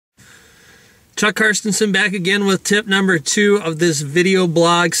Chuck Karstensen back again with tip number 2 of this video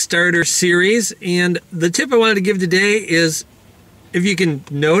blog starter series. And the tip I wanted to give today is, if you can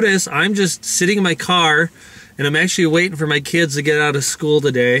notice, I'm just sitting in my car and I'm actually waiting for my kids to get out of school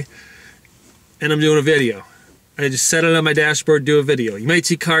today, and I'm doing a video. I just set it on my dashboard, do a video. You might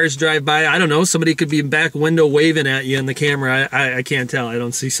see cars drive by. I don't know, somebody could be in back window waving at you in the camera. I can't tell. I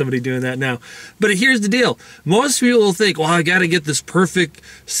don't see somebody doing that now. But here's the deal. Most people will think, well, I got to get this perfect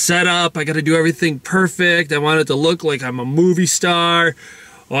setup. I got to do everything perfect. I want it to look like I'm a movie star.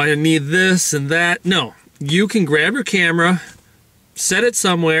 Oh, I need this and that. No, you can grab your camera, set it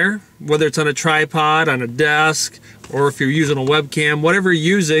somewhere, whether it's on a tripod, on a desk, or if you're using a webcam, whatever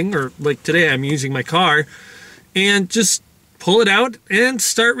you're using, or like today I'm using my car, and just pull it out and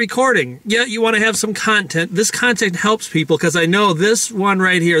start recording. Yeah, you want to have some content. This content helps people, because I know this one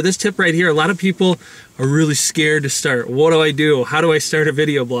right here, this tip right here, a lot of people are really scared to start. What do I do? How do I start a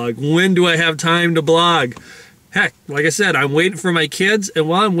video blog? When do I have time to blog? Heck, like I said, I'm waiting for my kids, and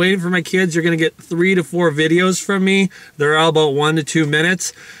while I'm waiting for my kids, you're going to get 3 to 4 videos from me. They're all about 1 to 2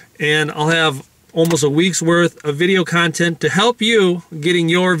 minutes, and I'll have almost a week's worth of video content to help you getting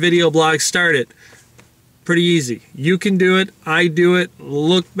your video blog started. Pretty easy. You can do it. I do it.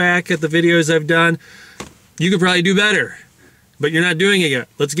 Look back at the videos I've done. You could probably do better, but you're not doing it yet.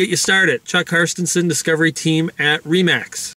 Let's get you started. Chuck Karstensen, Discovery Team at RE/MAX.